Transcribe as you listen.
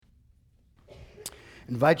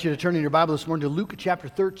Invite you to turn in your Bible this morning to Luke chapter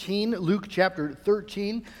 13. Luke chapter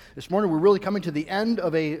 13. This morning we're really coming to the end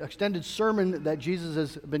of an extended sermon that Jesus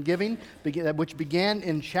has been giving, which began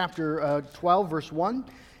in chapter 12, verse 1.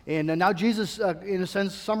 And now Jesus, in a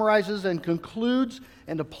sense, summarizes and concludes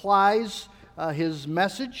and applies his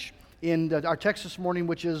message in our text this morning,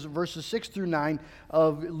 which is verses 6 through 9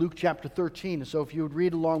 of Luke chapter 13. So if you would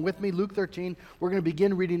read along with me, Luke 13, we're going to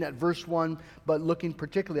begin reading at verse 1, but looking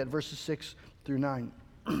particularly at verses 6 through 9.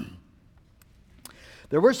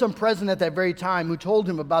 There were some present at that very time who told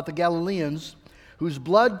him about the Galileans whose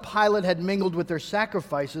blood Pilate had mingled with their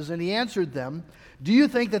sacrifices, and he answered them, "Do you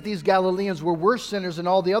think that these Galileans were worse sinners than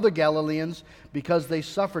all the other Galileans because they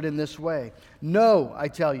suffered in this way? No, I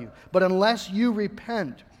tell you, but unless you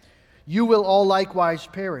repent, you will all likewise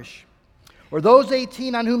perish. Or those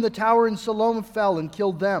 18 on whom the tower in Siloam fell and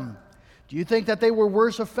killed them, do you think that they were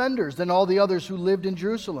worse offenders than all the others who lived in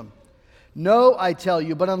Jerusalem? No, I tell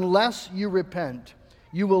you, but unless you repent,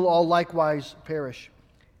 you will all likewise perish."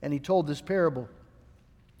 And he told this parable.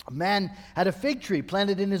 A man had a fig tree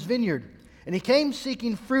planted in his vineyard, and he came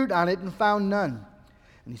seeking fruit on it and found none.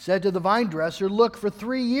 And he said to the vine dresser, "Look, for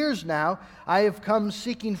 3 years now I have come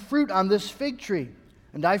seeking fruit on this fig tree,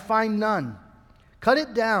 and I find none. Cut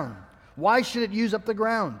it down. Why should it use up the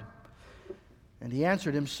ground?" And he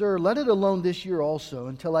answered him, "Sir, let it alone this year also,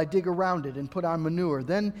 until I dig around it and put on manure.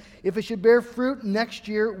 Then, if it should bear fruit next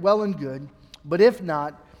year, well and good. But if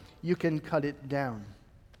not, you can cut it down."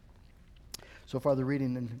 So far, the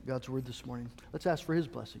reading in God's Word this morning. Let's ask for His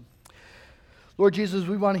blessing. Lord Jesus,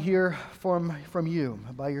 we want to hear from you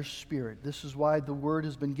by your Spirit. This is why the Word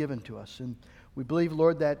has been given to us. And we believe,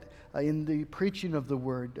 Lord, that in the preaching of the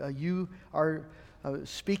Word, you are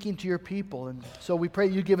speaking to your people. And so we pray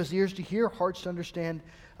you give us ears to hear, hearts to understand,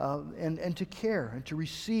 and to care, and to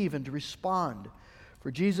receive, and to respond.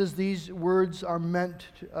 For Jesus, these words are meant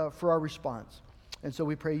for our response. And so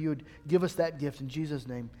we pray you would give us that gift. In Jesus'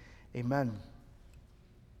 name, amen.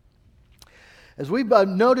 As we've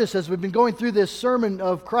noticed as we've been going through this sermon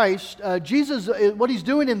of Christ, Jesus, what he's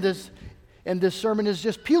doing in this sermon is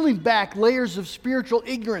just peeling back layers of spiritual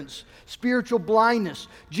ignorance, spiritual blindness.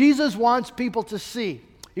 Jesus wants people to see.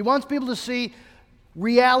 He wants people to see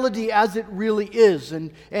reality as it really is.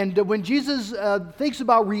 And when Jesus thinks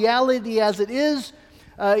about reality as it is,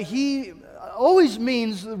 he always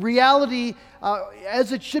means reality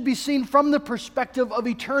as it should be seen from the perspective of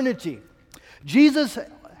eternity. Jesus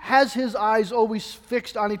has his eyes always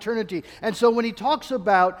fixed on eternity. And so when he talks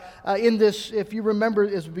about, in this, if you remember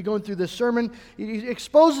as we've been going through this sermon, he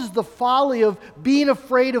exposes the folly of being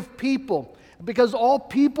afraid of people. Because all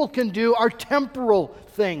people can do are temporal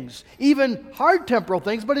things. Even hard temporal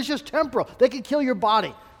things, but it's just temporal. They can kill your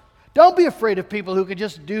body. Don't be afraid of people who can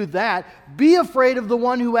just do that. Be afraid of the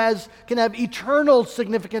one who can have eternal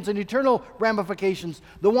significance and eternal ramifications,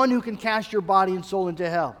 the one who can cast your body and soul into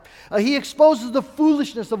hell. He exposes the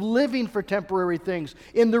foolishness of living for temporary things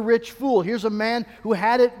in The Rich Fool. Here's a man who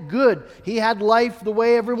had it good. He had life the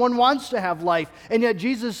way everyone wants to have life. And yet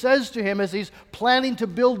Jesus says to him as he's planning to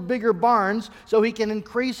build bigger barns so he can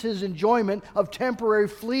increase his enjoyment of temporary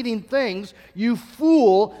fleeting things, "You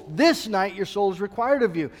fool, this night your soul is required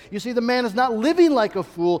of you." You see, the man is not living like a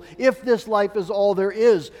fool if this life is all there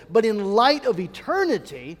is. But in light of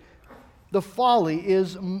eternity, the folly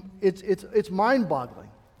is it's mind-boggling.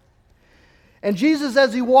 And Jesus,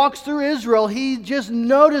 as he walks through Israel, he just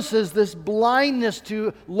notices this blindness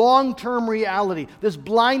to long-term reality, this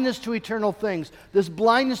blindness to eternal things, this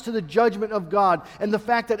blindness to the judgment of God, and the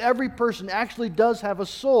fact that every person actually does have a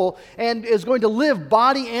soul and is going to live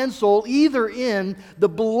body and soul either in the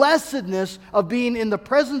blessedness of being in the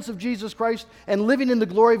presence of Jesus Christ and living in the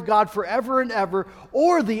glory of God forever and ever,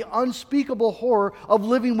 or the unspeakable horror of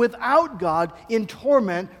living without God in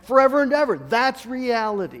torment forever and ever. That's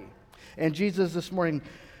reality. And Jesus this morning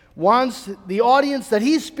wants the audience that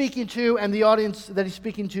he's speaking to and the audience that he's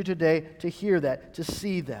speaking to today to hear that, to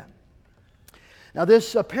see that. Now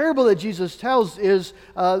this parable that Jesus tells is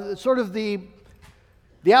sort of the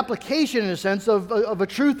application, in a sense, of a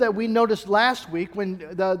truth that we noticed last week when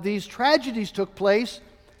these tragedies took place.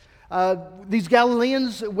 These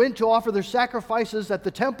Galileans went to offer their sacrifices at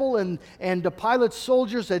the temple, and Pilate's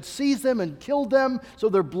soldiers had seized them and killed them, so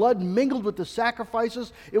their blood mingled with the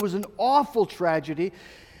sacrifices. It was an awful tragedy.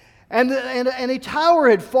 And a tower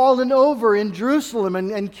had fallen over in Jerusalem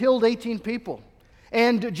and killed 18 people.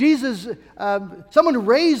 And Jesus, someone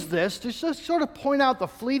raised this to just sort of point out the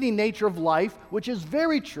fleeting nature of life, which is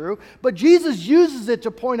very true, but Jesus uses it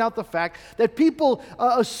to point out the fact that people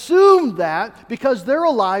assume that because they're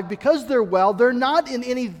alive, because they're well, they're not in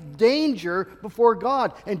any danger before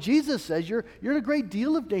God. And Jesus says you're in a great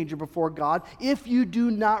deal of danger before God if you do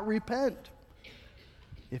not repent.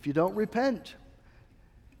 If you don't repent.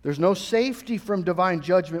 There's no safety from divine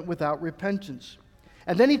judgment without repentance.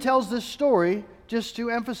 And then he tells this story just to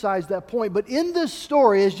emphasize that point. But in this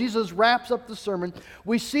story, as Jesus wraps up the sermon,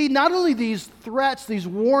 we see not only these threats, these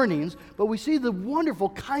warnings, but we see the wonderful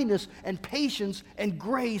kindness and patience and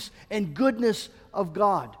grace and goodness of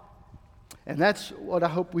God. And that's what I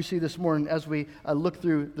hope we see this morning as we look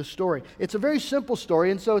through the story. It's a very simple story,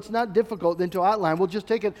 and so it's not difficult then to outline. We'll just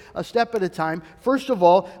take it a step at a time. First of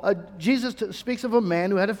all, Jesus speaks of a man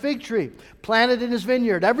who had a fig tree planted in his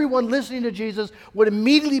vineyard. Everyone listening to Jesus would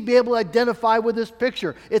immediately be able to identify with this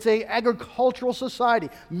picture. It's an agricultural society.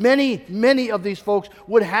 Many of these folks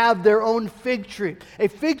would have their own fig tree. A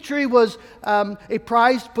fig tree was a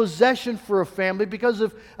prized possession for a family because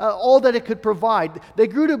of all that it could provide. They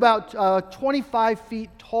grew to about 25 feet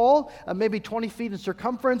tall, maybe 20 feet in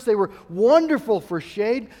circumference. They were wonderful for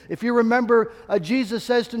shade. If you remember, Jesus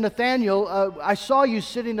says to Nathanael, I saw you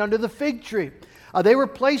sitting under the fig tree. They were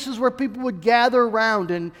places where people would gather around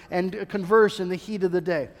and converse in the heat of the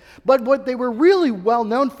day. But what they were really well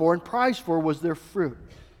known for and prized for was their fruit.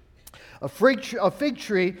 A fig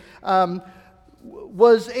tree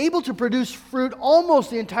was able to produce fruit almost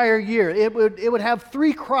the entire year. It would have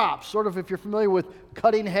 3 crops, sort of if you're familiar with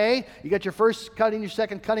cutting hay. You get your first cutting, your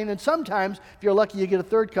second cutting, and sometimes, if you're lucky, you get a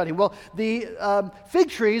third cutting. Well, the fig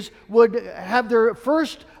trees would have their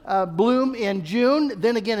first bloom in June,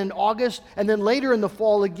 then again in August, and then later in the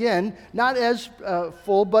fall again. Not as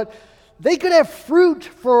full, but they could have fruit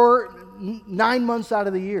for 9 months out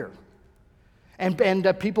of the year. And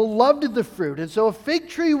people loved the fruit. And so a fig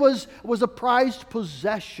tree was a prized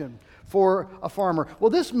possession for a farmer. Well,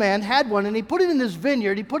 this man had one, and he put it in his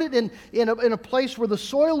vineyard. He put it in a place where the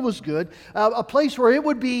soil was good, a place where it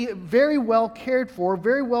would be very well cared for,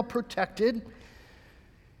 very well protected.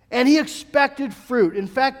 And he expected fruit. In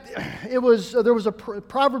fact, there was a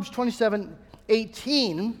Proverbs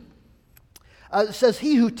 27:18. It says,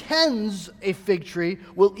 he who tends a fig tree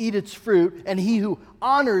will eat its fruit, and he who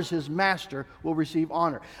honors his master will receive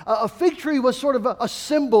honor. A fig tree was sort of a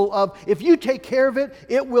symbol of, if you take care of it,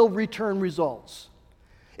 it will return results.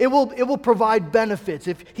 It will provide benefits.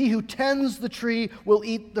 If he who tends the tree will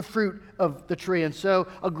eat the fruit of the tree. And so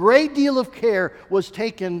a great deal of care was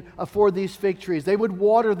taken for these fig trees. They would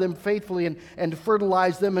water them faithfully and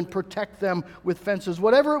fertilize them and protect them with fences,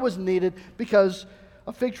 whatever it was needed, because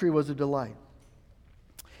a fig tree was a delight.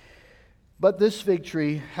 But this fig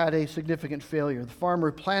tree had a significant failure. The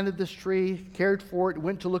farmer planted this tree, cared for it,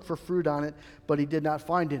 went to look for fruit on it, but he did not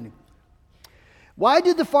find any. Why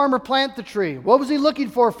did the farmer plant the tree? What was he looking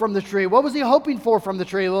for from the tree? What was he hoping for from the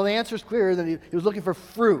tree? Well, the answer is clear that he was looking for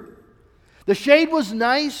fruit. The shade was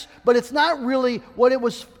nice, but it's not really what it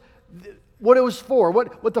was for.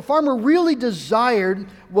 What the farmer really desired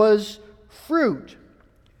was fruit.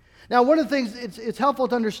 Now, one of the things it's helpful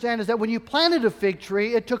to understand is that when you planted a fig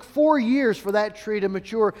tree, it took 4 years for that tree to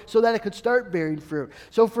mature so that it could start bearing fruit.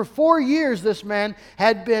 So for 4 years, this man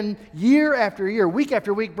had been year after year, week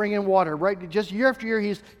after week, bringing water, right? Just year after year,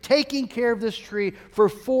 he's taking care of this tree for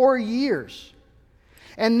 4 years.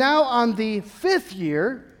 And now on the 5th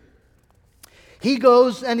year, he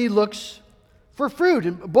goes and he looks for fruit.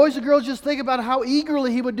 And boys and girls, just think about how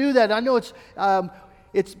eagerly he would do that. I know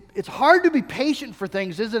it's hard to be patient for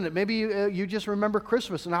things, isn't it? Maybe you just remember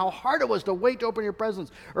Christmas and how hard it was to wait to open your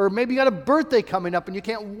presents. Or maybe you got a birthday coming up and you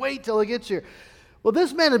can't wait till it gets here. Well,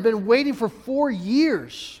 this man had been waiting for 4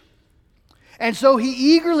 years. And so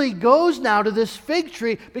he eagerly goes now to this fig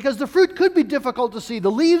tree because the fruit could be difficult to see.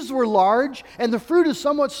 The leaves were large and the fruit is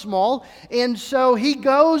somewhat small. And so he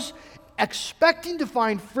goes expecting to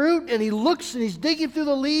find fruit, and he looks and he's digging through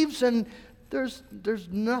the leaves, and there's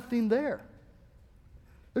nothing there.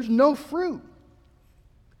 There's no fruit.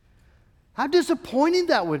 How disappointing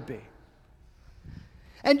that would be.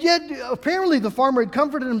 And yet, apparently the farmer had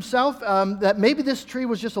comforted himself that maybe this tree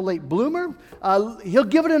was just a late bloomer. He'll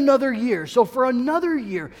give it another year. So for another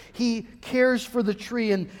year, he cares for the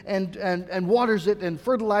tree and waters it and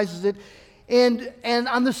fertilizes it. And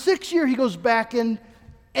on the 6th year, he goes back and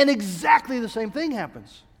exactly the same thing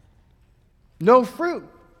happens. No fruit.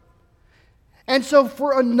 And so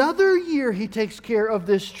for another year, he takes care of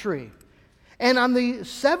this tree. And on the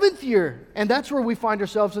seventh year, and that's where we find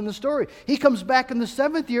ourselves in the story, he comes back in the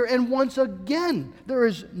seventh year, and once again, there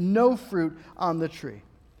is no fruit on the tree.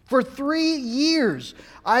 For 3 years,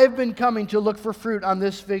 I have been coming to look for fruit on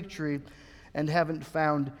this fig tree and haven't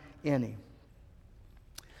found any.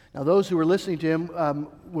 Now, those who were listening to him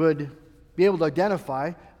would be able to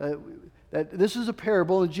identify that this is a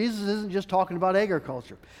parable, and Jesus isn't just talking about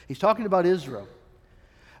agriculture. He's talking about Israel.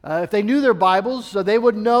 If they knew their Bibles, they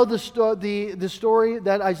would know the story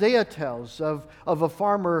that Isaiah tells of a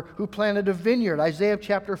farmer who planted a vineyard. Isaiah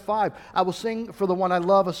chapter 5. I will sing for the one I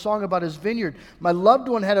love a song about his vineyard. My loved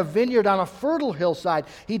one had a vineyard on a fertile hillside.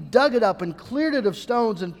 He dug it up and cleared it of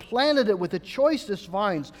stones and planted it with the choicest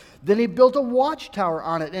vines. Then he built a watchtower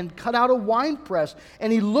on it and cut out a winepress.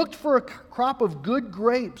 And he looked for a crop of good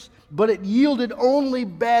grapes, but it yielded only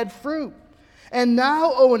bad fruit. And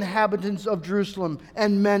now, O inhabitants of Jerusalem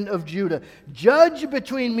and men of Judah, judge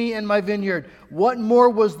between me and my vineyard. What more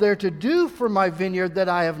was there to do for my vineyard that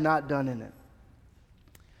I have not done in it?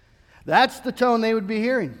 That's the tone they would be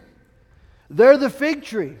hearing. They're the fig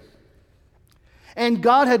tree. And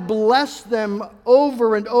God had blessed them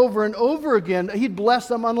over and over and over again. He'd blessed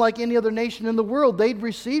them unlike any other nation in the world. They'd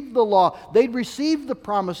received the law. They'd received the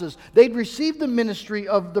promises. They'd received the ministry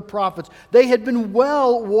of the prophets. They had been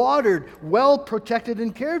well watered, well protected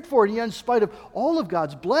and cared for. And yet, in spite of all of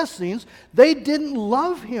God's blessings, they didn't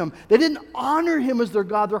love Him. They didn't honor Him as their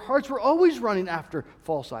God. Their hearts were always running after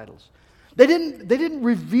false idols. They didn't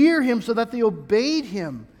revere Him so that they obeyed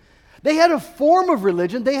Him. They had a form of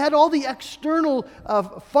religion. They had all the external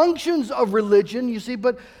functions of religion, you see,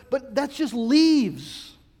 but that's just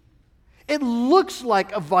leaves. It looks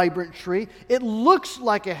like a vibrant tree. It looks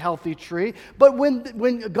like a healthy tree. But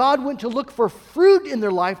when God went to look for fruit in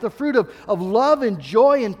their life, the fruit of love and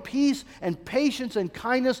joy and peace and patience and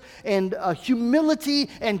kindness and humility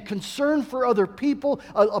and concern for other people,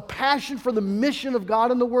 a passion for the mission of God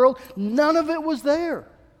in the world, none of it was there.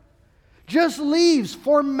 Just leaves,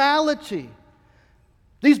 formality.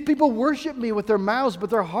 These people worship me with their mouths, but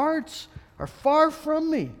their hearts are far from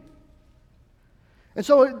me. And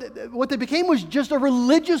so what they became was just a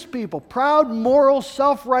religious people, proud, moral,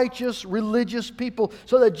 self-righteous, religious people.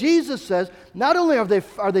 So that Jesus says, not only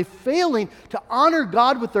are they failing to honor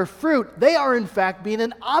God with their fruit, they are in fact being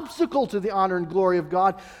an obstacle to the honor and glory of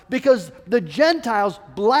God, because the Gentiles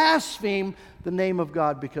blaspheme the name of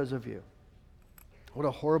God because of you. What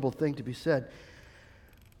a horrible thing to be said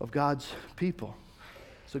of God's people.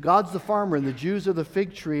 So God's the farmer, and the Jews are the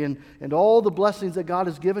fig tree, and all the blessings that God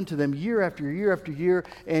has given to them year after year after year,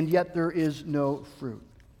 and yet there is no fruit.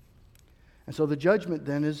 And so the judgment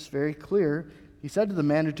then is very clear. He said to the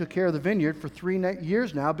man who took care of the vineyard, for 3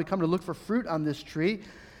 years now, I've become to look for fruit on this tree.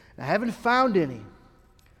 I haven't found any.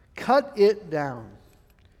 Cut it down.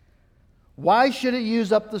 Why should it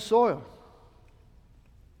use up the soil?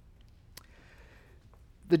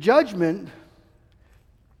 The judgment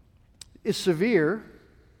is severe.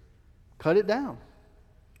 Cut it down.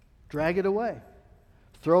 Drag it away.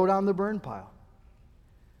 Throw it on the burn pile.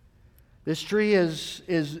 This tree is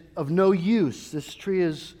of no use. This tree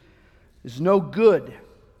is no good.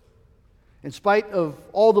 In spite of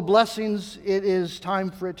all the blessings, it is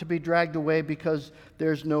time for it to be dragged away because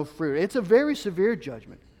there's no fruit. It's a very severe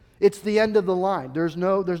judgment. It's the end of the line. There's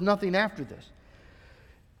nothing after this.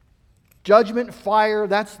 Judgment, fire,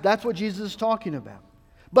 that's what Jesus is talking about.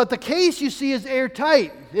 But the case, you see, is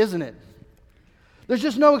airtight, isn't it? There's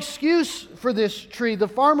just no excuse for this tree. The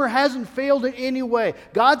farmer hasn't failed in any way.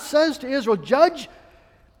 God says to Israel, judge,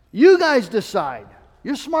 you guys decide.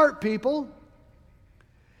 You're smart people.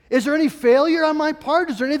 Is there any failure on my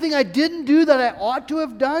part? Is there anything I didn't do that I ought to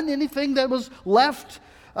have done? Anything that was left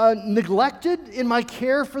neglected in my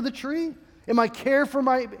care for the tree? In my care for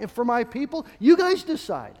my people? You guys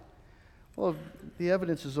decide. Well, the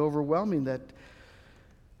evidence is overwhelming that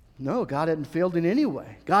no, God hadn't failed in any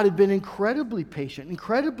way. God had been incredibly patient,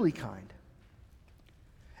 incredibly kind.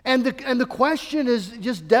 And the question is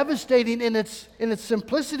just devastating in its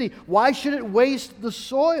simplicity. Why should it waste the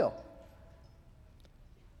soil?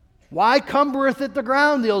 Why cumbereth it the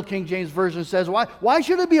ground, the old King James Version says. Why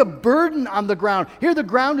should it be a burden on the ground? Here the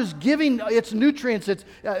ground is giving its nutrients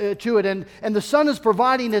to it, and the sun is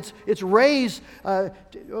providing its rays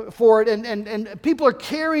for it, and people are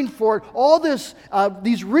caring for it. All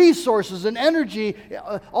these resources and energy,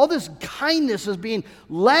 all this kindness is being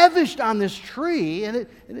lavished on this tree, and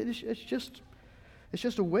it's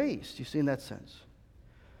just a waste, you see, in that sense.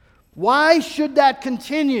 Why should that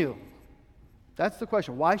continue? That's the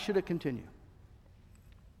question. Why should it continue?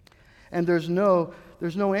 And there's no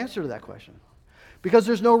answer to that question. Because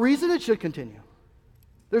there's no reason it should continue.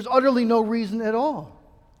 There's utterly no reason at all.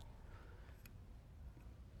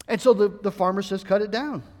 And so the farmer says, cut it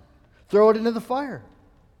down. Throw it into the fire.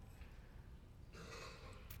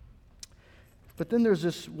 But then there's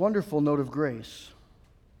this wonderful note of grace.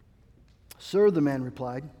 Sir, the man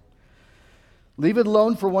replied, leave it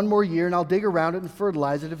alone for 1 more year, and I'll dig around it and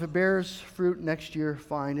fertilize it. If it bears fruit next year,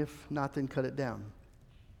 fine. If not, then cut it down.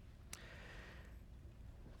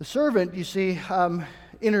 The servant, you see,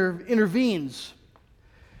 intervenes.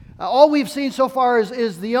 All we've seen so far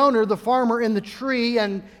is the owner, the farmer, in the tree,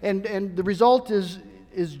 and the result is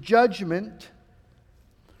judgment.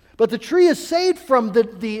 But the tree is saved from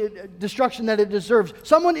the destruction that it deserves.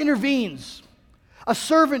 Someone intervenes. A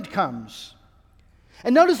servant comes.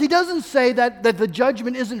 And notice he doesn't say that the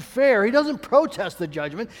judgment isn't fair. He doesn't protest the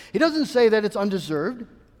judgment. He doesn't say that it's undeserved.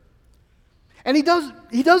 And he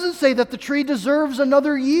doesn't say that the tree deserves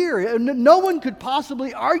another year. No one could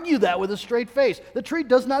possibly argue that with a straight face. The tree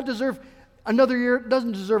does not deserve another year,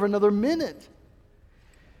 doesn't deserve another minute.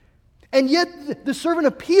 And yet the servant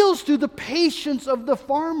appeals to the patience of the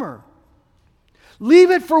farmer.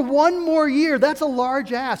 Leave it for 1 more year. That's a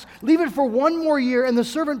large ask. Leave it for 1 more year, and the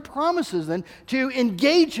servant promises then to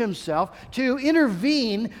engage himself, to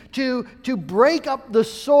intervene, to break up the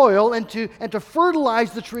soil, and to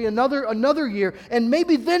fertilize the tree another year, and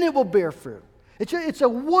maybe then it will bear fruit. It's a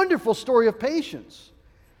wonderful story of patience.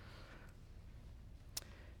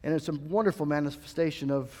 And it's a wonderful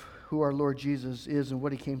manifestation of who our Lord Jesus is and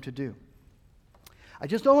what he came to do. I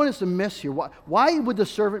just don't want us to miss here. Why would the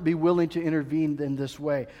servant be willing to intervene in this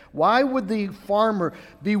way? Why would the farmer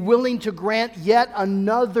be willing to grant yet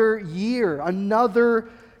another year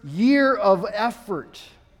of effort?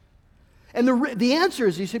 And the answer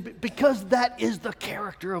is, you see, because that is the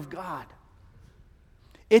character of God.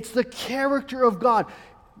 It's the character of God.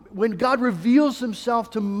 When God reveals himself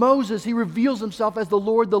to Moses, he reveals himself as the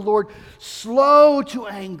Lord, slow to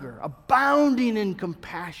anger, abounding in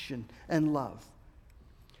compassion and love.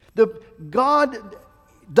 God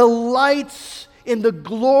delights in the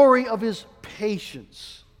glory of his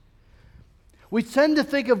patience. We tend to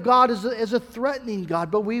think of God as a threatening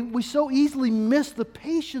God, but we so easily miss the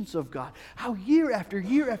patience of God. How year after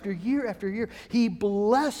year after year after year, he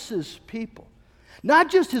blesses people.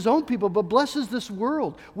 Not just his own people, but blesses this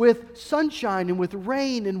world with sunshine and with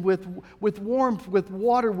rain and with warmth, with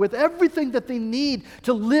water, with everything that they need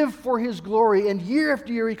to live for his glory. And year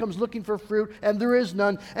after year he comes looking for fruit, and there is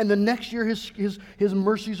none. And the next year his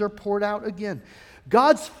mercies are poured out again.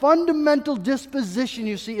 God's fundamental disposition,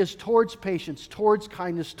 you see, is towards patience, towards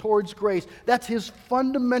kindness, towards grace. That's his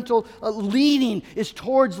fundamental leaning, is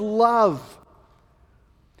towards love.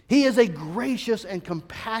 He is a gracious and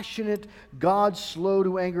compassionate God, slow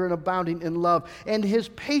to anger and abounding in love. And his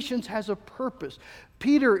patience has a purpose.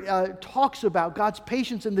 Peter talks about God's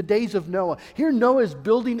patience in the days of Noah. Here Noah is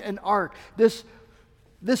building an ark, this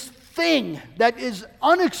thing that is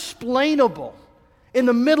unexplainable in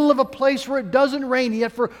the middle of a place where it doesn't rain.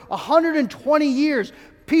 Yet for 120 years,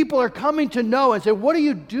 people are coming to Noah and say, what are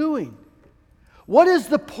you doing? What is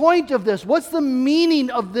the point of this? What's the meaning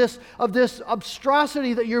of this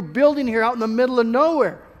monstrosity that you're building here out in the middle of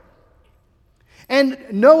nowhere? And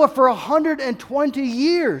Noah, for 120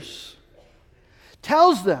 years,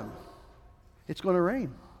 tells them it's going to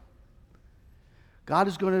rain. God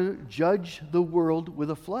is going to judge the world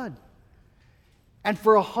with a flood. And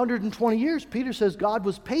for 120 years, Peter says God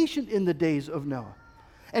was patient in the days of Noah.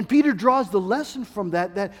 And Peter draws the lesson from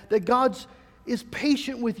that God is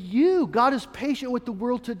patient with you. God is patient with the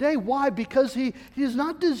world today. Why? Because he does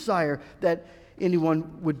not desire that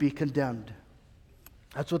anyone would be condemned.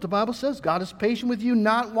 That's what the Bible says. God is patient with you,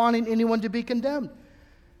 not wanting anyone to be condemned.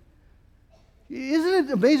 Isn't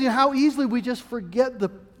it amazing how easily we just forget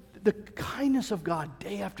the kindness of God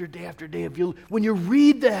day after day after day? When you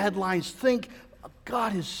read the headlines, think,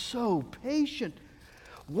 God is so patient.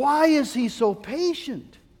 Why is he so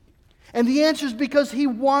patient? And the answer is because he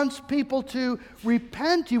wants people to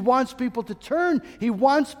repent. He wants people to turn. He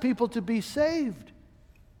wants people to be saved.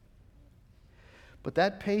 But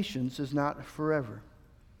that patience is not forever.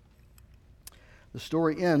 The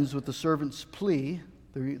story ends with the servant's plea.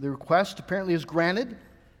 The request apparently is granted.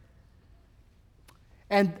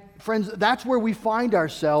 And friends, that's where we find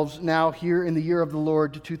ourselves now here in the year of the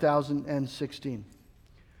Lord 2016.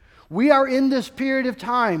 We are in this period of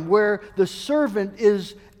time where the servant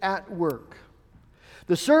is at work.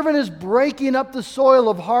 The servant is breaking up the soil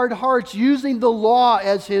of hard hearts, using the law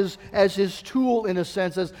as his tool, in a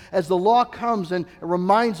sense, as the law comes and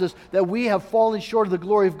reminds us that we have fallen short of the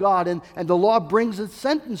glory of God, and the law brings a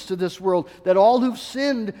sentence to this world that all who've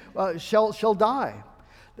sinned shall die.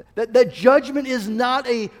 That judgment is not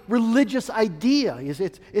a religious idea.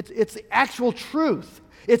 It's the actual truth.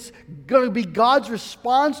 It's going to be God's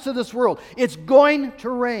response to this world. It's going to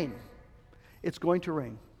rain. It's going to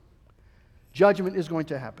rain. Judgment is going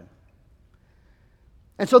to happen.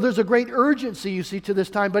 And so there's a great urgency, you see, to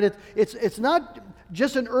this time, but it's not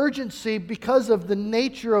just an urgency because of the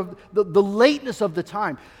nature of the lateness of the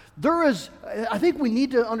time. I think we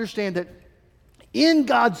need to understand that in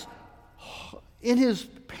His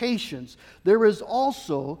patience, there is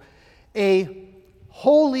also a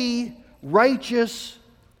holy, righteous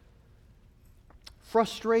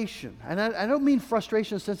frustration. And I don't mean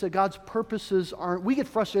frustration in the sense that God's purposes aren't... We get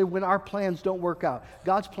frustrated when our plans don't work out.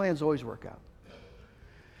 God's plans always work out.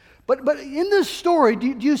 But in this story, do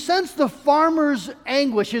you sense the farmer's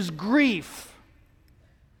anguish, his grief?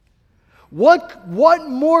 What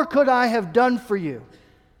more could I have done for you?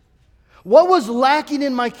 What was lacking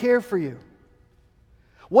in my care for you?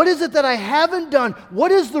 What is it that I haven't done? What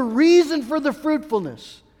is the reason for the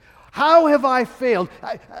fruitfulness? How have I failed?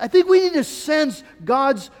 I think we need to sense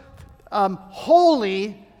God's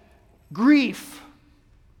holy grief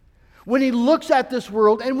when He looks at this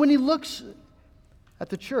world and when He looks at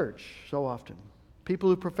the church so often. People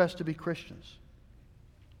who profess to be Christians.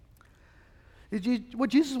 What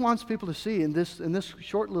Jesus wants people to see in this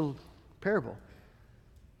short little parable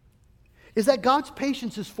is that God's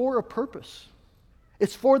patience is for a purpose.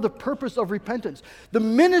 It's for the purpose of repentance. The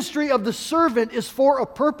ministry of the servant is for a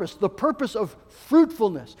purpose, the purpose of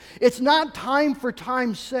fruitfulness. It's not time for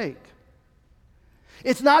time's sake.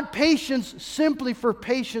 It's not patience simply for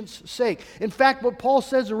patience' sake. In fact, what Paul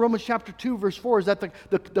says in Romans chapter 2, verse 4 is that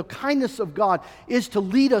the kindness of God is to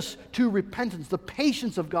lead us to repentance. The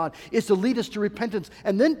patience of God is to lead us to repentance.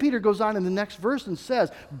 And then Peter goes on in the next verse and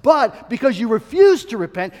says, but because you refuse to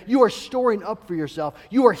repent, you are storing up for yourself.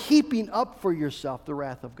 You are heaping up for yourself the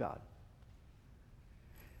wrath of God.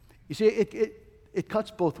 You see, it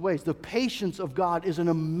cuts both ways. The patience of God is an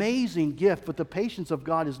amazing gift, but the patience of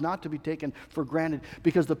God is not to be taken for granted,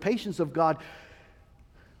 because the patience of God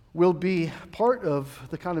will be part of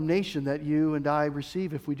the condemnation that you and I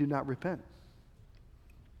receive if we do not repent.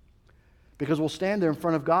 Because we'll stand there in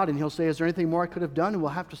front of God and He'll say, is there anything more I could have done? And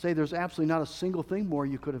we'll have to say, there's absolutely not a single thing more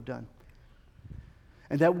you could have done.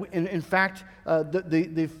 And that, in fact,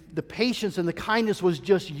 the patience and the kindness was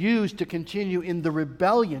just used to continue in the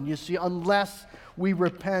rebellion, you see, unless we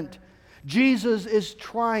repent. Jesus is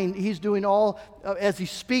trying, He's doing all, as He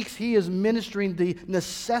speaks, He is ministering the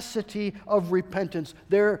necessity of repentance.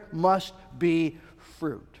 There must be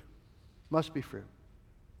fruit. Must be fruit.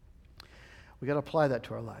 We've got to apply that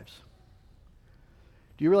to our lives.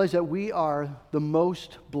 Do you realize that we are the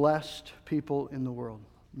most blessed people in the world?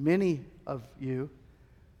 Many of you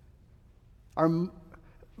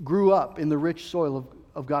grew up in the rich soil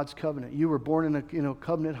of God's covenant. You were born in a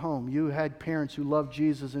covenant home. You had parents who loved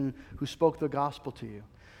Jesus and who spoke the gospel to you.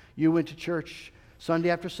 You went to church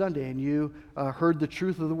Sunday after Sunday and you heard the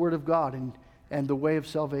truth of the Word of God and the way of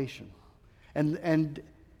salvation. And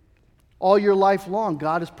all your life long,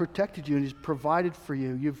 God has protected you and He's provided for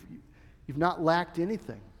you. You've not lacked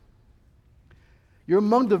anything. You're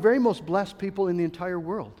among the very most blessed people in the entire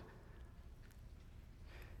world.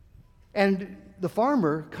 And the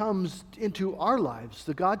farmer comes into our lives.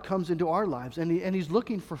 The God comes into our lives, and He's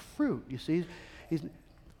looking for fruit. You see,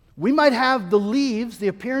 we might have the leaves, the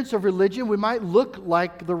appearance of religion. We might look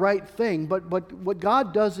like the right thing, but what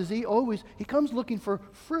God does is He comes looking for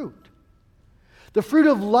fruit. The fruit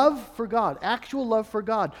of love for God, actual love for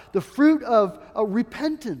God. The fruit of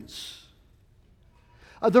repentance.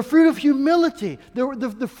 The fruit of humility,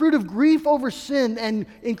 the fruit of grief over sin and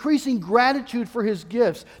increasing gratitude for His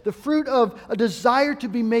gifts, the fruit of a desire to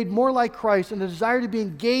be made more like Christ and a desire to be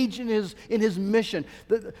engaged in His mission.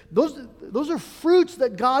 Those are fruits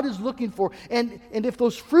that God is looking for. And if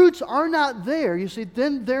those fruits are not there, you see,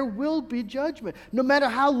 then there will be judgment, no matter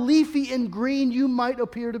how leafy and green you might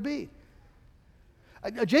appear to be.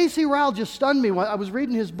 J.C. Ryle just stunned me when I was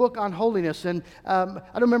reading his book on holiness, and I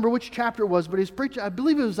don't remember which chapter it was, but he's preaching, I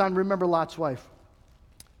believe it was on Remember Lot's Wife.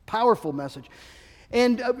 Powerful message.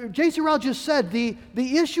 And J.C. Ryle just said, the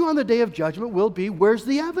issue on the day of judgment will be, where's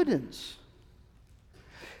the evidence?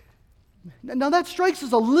 Now that strikes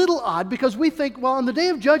us a little odd, because we think, well, on the day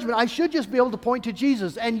of judgment, I should just be able to point to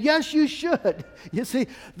Jesus. And yes, you should. You see,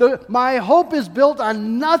 my hope is built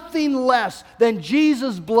on nothing less than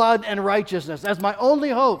Jesus' blood and righteousness. That's my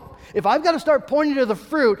only hope. If I've got to start pointing to the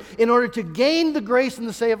fruit in order to gain the grace and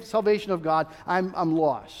the salvation of God, I'm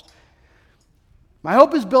lost. My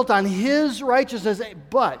hope is built on His righteousness,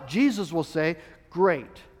 but Jesus will say, great.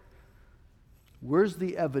 Where's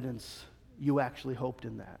the evidence you actually hoped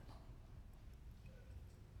in that.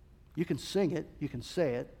 You can sing it, you can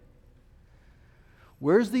say it.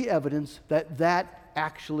 Where's the evidence that that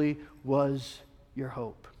actually was your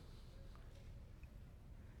hope?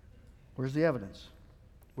 Where's the evidence?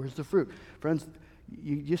 Where's the fruit? Friends,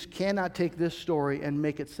 you just cannot take this story and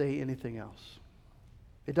make it say anything else.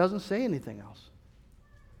 It doesn't say anything else.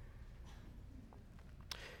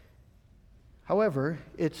 However,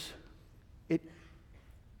 it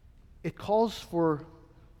calls for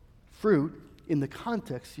fruit in the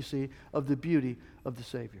context, you see, of the beauty of the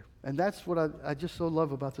Savior. And that's what I just so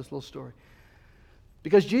love about this little story.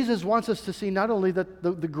 Because Jesus wants us to see not only the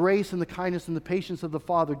grace and the kindness and the patience of the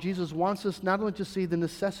Father. Jesus wants us not only to see the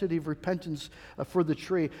necessity of repentance for the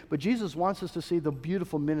tree, but Jesus wants us to see the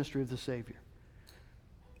beautiful ministry of the Savior.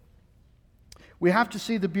 We have to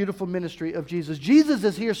see the beautiful ministry of Jesus. Jesus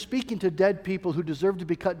is here speaking to dead people who deserve to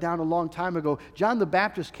be cut down a long time ago. John the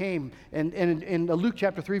Baptist came, and in Luke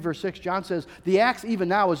chapter 3, verse 6, John says, the axe even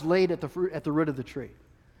now is laid at the root of the tree.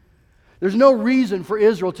 There's no reason for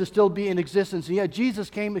Israel to still be in existence. And yet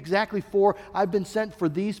Jesus came exactly for, I've been sent for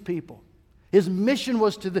these people. His mission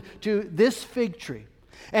was to this fig tree.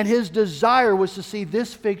 And his desire was to see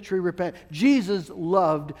this fig tree repent. Jesus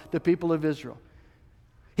loved the people of Israel.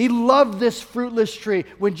 He loved this fruitless tree.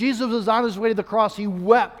 When Jesus was on his way to the cross, he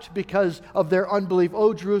wept because of their unbelief.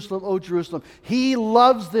 Oh, Jerusalem, oh, Jerusalem. He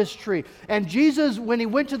loves this tree. And Jesus, when he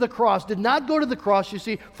went to the cross, did not go to the cross, you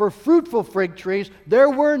see, for fruitful fig trees. There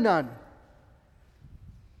were none.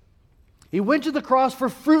 He went to the cross for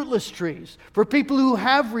fruitless trees, for people who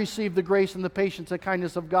have received the grace and the patience and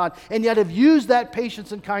kindness of God, and yet have used that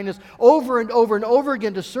patience and kindness over and over and over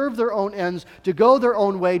again to serve their own ends, to go their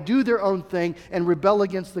own way, do their own thing, and rebel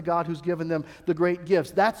against the God who's given them the great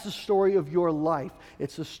gifts. That's the story of your life.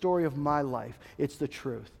 It's the story of my life. It's the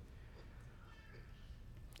truth.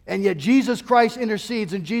 And yet Jesus Christ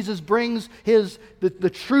intercedes, and Jesus brings the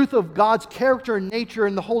truth of God's character and nature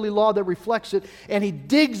and the holy law that reflects it, and he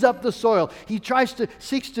digs up the soil. He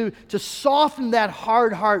seeks to soften that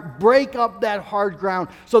hard heart, break up that hard ground,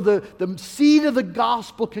 so the seed of the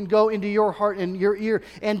gospel can go into your heart and your ear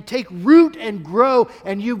and take root and grow,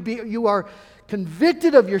 and you are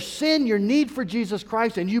convicted of your sin, your need for Jesus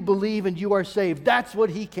Christ, and you believe and you are saved. That's what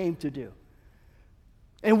he came to do.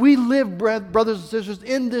 And we live, brothers and sisters,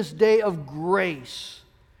 in this day of grace.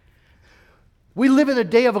 We live in a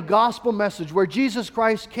day of a gospel message where Jesus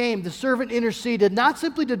Christ came, the servant interceded, not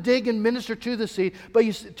simply to dig and minister to the seed, but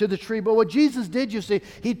to the tree. But what Jesus did, you see,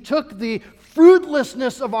 he took the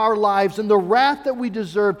fruitlessness of our lives and the wrath that we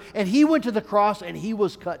deserved, and he went to the cross and he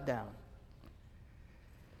was cut down.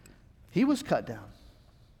 He was cut down.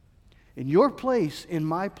 In your place, in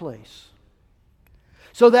my place.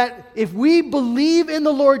 So that if we believe in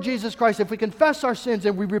the Lord Jesus Christ, if we confess our sins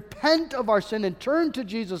and we repent of our sin and turn to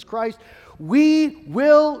Jesus Christ, we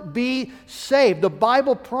will be saved. The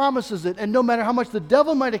Bible promises it. And no matter how much the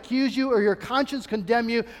devil might accuse you or your conscience condemn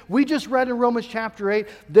you, we just read in Romans chapter 8,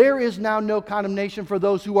 there is now no condemnation for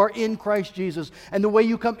those who are in Christ Jesus. And the way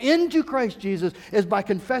you come into Christ Jesus is by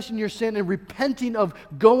confessing your sin and repenting of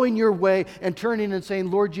going your way and turning and saying,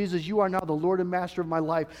 Lord Jesus, you are now the Lord and Master of my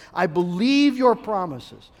life. I believe your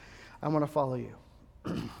promises. I want to follow you.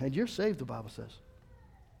 And you're saved, the Bible says.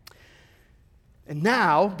 And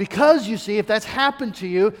now, because you see, if that's happened to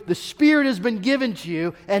you, the Spirit has been given to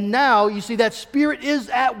you, and now you see that Spirit is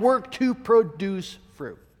at work to produce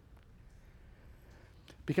fruit.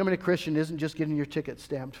 Becoming a Christian isn't just getting your ticket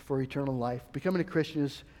stamped for eternal life. Becoming a Christian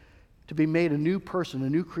is to be made a new person, a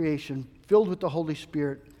new creation, filled with the Holy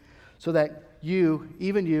Spirit, so that you,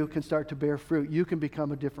 even you, can start to bear fruit. You can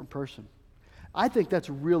become a different person. I think that's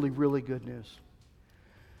really, really good news.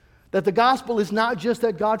 That the gospel is not just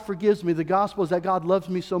that God forgives me. The gospel is that God loves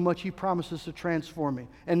me so much He promises to transform me.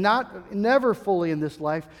 And never fully in this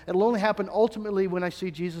life. It'll only happen ultimately when I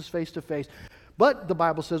see Jesus face to face. But the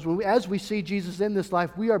Bible says as we see Jesus in this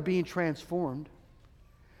life, we are being transformed.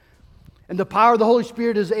 And the power of the Holy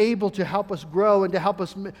Spirit is able to help us grow and to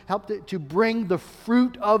help to bring the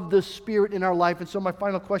fruit of the Spirit in our life. And so my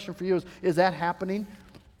final question for you is that happening?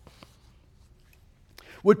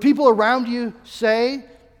 Would people around you say,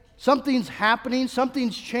 something's happening,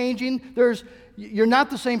 something's changing. You're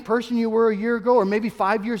not the same person you were a year ago or maybe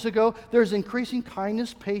 5 years ago. There's increasing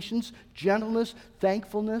kindness, patience, gentleness,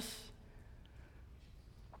 thankfulness.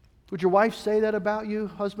 Would your wife say that about you?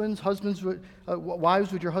 Husbands,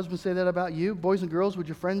 wives, would your husband say that about you? Boys and girls, would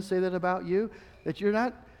your friends say that about you? That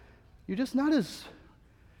you're just not as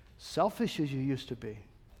selfish as you used to be.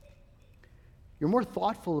 You're more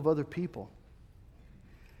thoughtful of other people.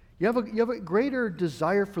 You have a greater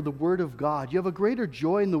desire for the Word of God. You have a greater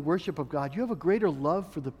joy in the worship of God. You have a greater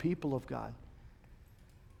love for the people of God.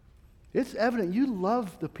 It's evident you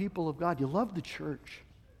love the people of God. You love the church.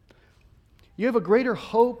 You have a greater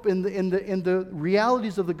hope in the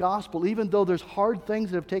realities of the gospel, even though there's hard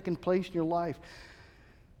things that have taken place in your life.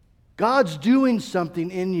 God's doing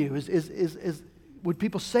something in you. Would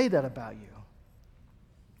people say that about you?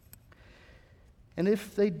 And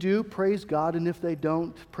if they do, praise God. And if they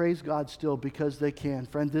don't, praise God still, because they can.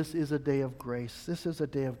 Friend, this is a day of grace. This is a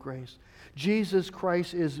day of grace. Jesus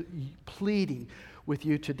Christ is pleading with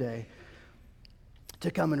you today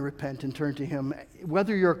to come and repent and turn to Him,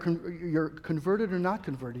 whether you're converted or not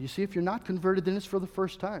converted. You see, if you're not converted, then it's for the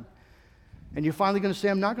first time. And you're finally going to say,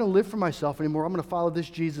 I'm not going to live for myself anymore. I'm going to follow this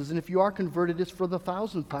Jesus. And if you are converted, it's for the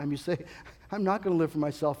 1,000th time. You say, I'm not going to live for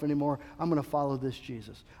myself anymore. I'm going to follow this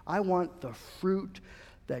Jesus. I want the fruit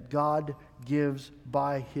that God gives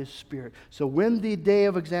by His Spirit. So when the day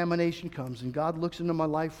of examination comes and God looks into my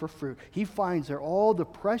life for fruit, He finds there all the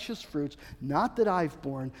precious fruits, not that I've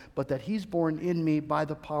borne, but that He's borne in me by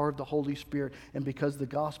the power of the Holy Spirit and because the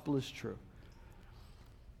gospel is true.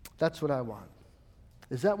 That's what I want.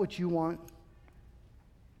 Is that what you want?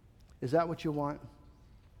 Is that what you want?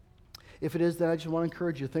 If it is, then I just want to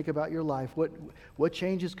encourage you to think about your life. What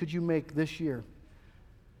changes could you make this year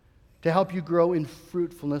to help you grow in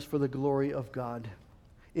fruitfulness for the glory of God?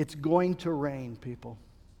 It's going to rain, people.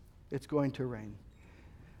 It's going to rain.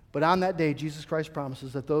 But on that day, Jesus Christ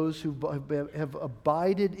promises that those who have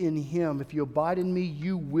abided in Him, if you abide in me,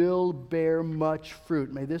 you will bear much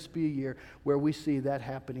fruit. May this be a year where we see that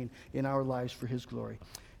happening in our lives for His glory.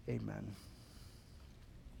 Amen.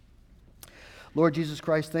 Lord Jesus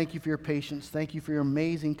Christ, thank you for your patience. Thank you for your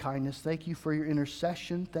amazing kindness. Thank you for your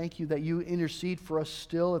intercession. Thank you that you intercede for us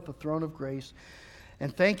still at the throne of grace.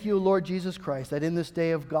 And thank you, Lord Jesus Christ, that in this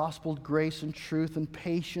day of gospel grace and truth and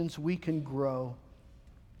patience, we can grow.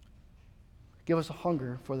 Give us a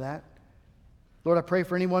hunger for that. Lord, I pray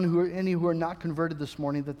for any who are not converted this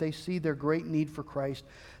morning, that they see their great need for Christ.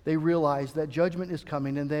 They realize that judgment is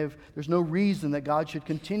coming, and there's no reason that God should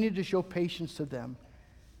continue to show patience to them,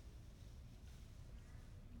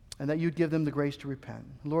 and that you'd give them the grace to repent.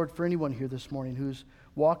 Lord, for anyone here this morning who's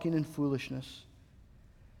walking in foolishness,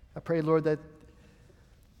 I pray, Lord, that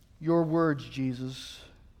your words, Jesus,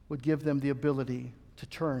 would give them the ability to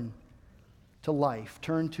turn to life,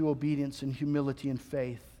 turn to obedience and humility and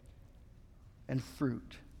faith and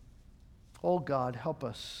fruit. Oh God, help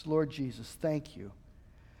us. Lord Jesus, thank you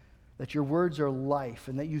that your words are life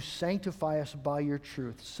and that you sanctify us by your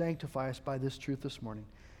truth. Sanctify us by this truth this morning.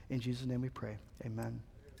 In Jesus' name we pray. Amen.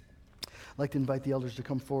 I'd like to invite the elders to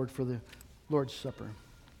come forward for the Lord's Supper.